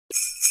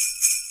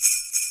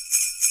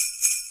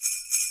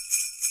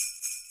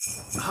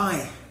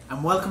Hi,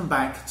 and welcome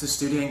back to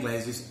Studio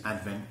Inglese's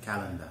Advent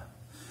Calendar.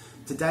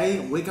 Today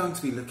we're going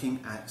to be looking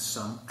at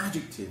some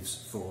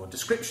adjectives for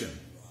description.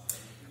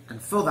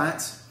 And for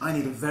that, I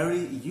need a very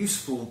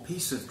useful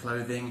piece of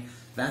clothing,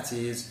 that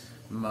is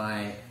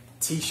my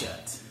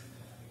t-shirt.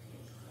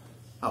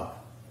 Oh,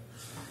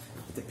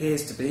 it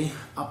appears to be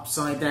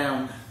upside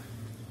down.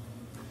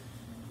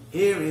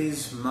 Here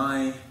is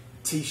my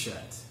t-shirt.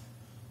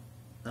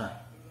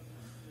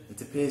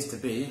 It appears to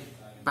be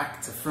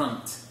back to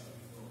front.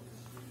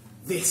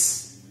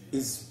 This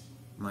is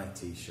my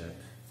t-shirt.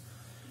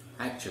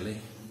 Actually,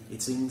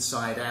 it's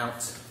inside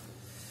out.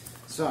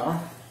 So,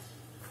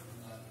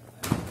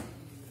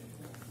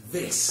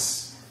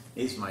 this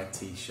is my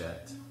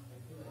t-shirt.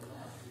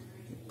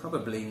 It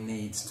probably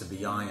needs to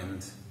be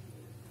ironed.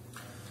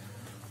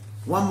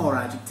 One more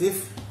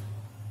adjective.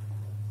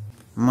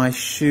 My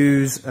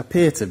shoes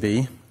appear to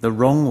be the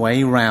wrong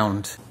way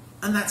round.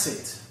 And that's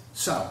it.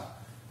 So,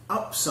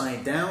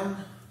 upside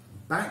down,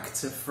 back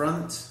to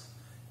front,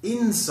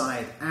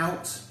 inside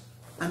out,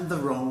 and the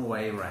wrong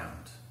way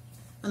round.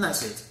 And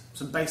that's it.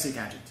 Some basic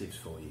adjectives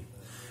for you.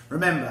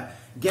 Remember,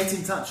 get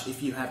in touch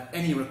if you have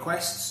any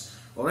requests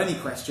or any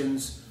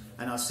questions,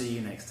 and I'll see you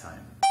next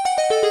time.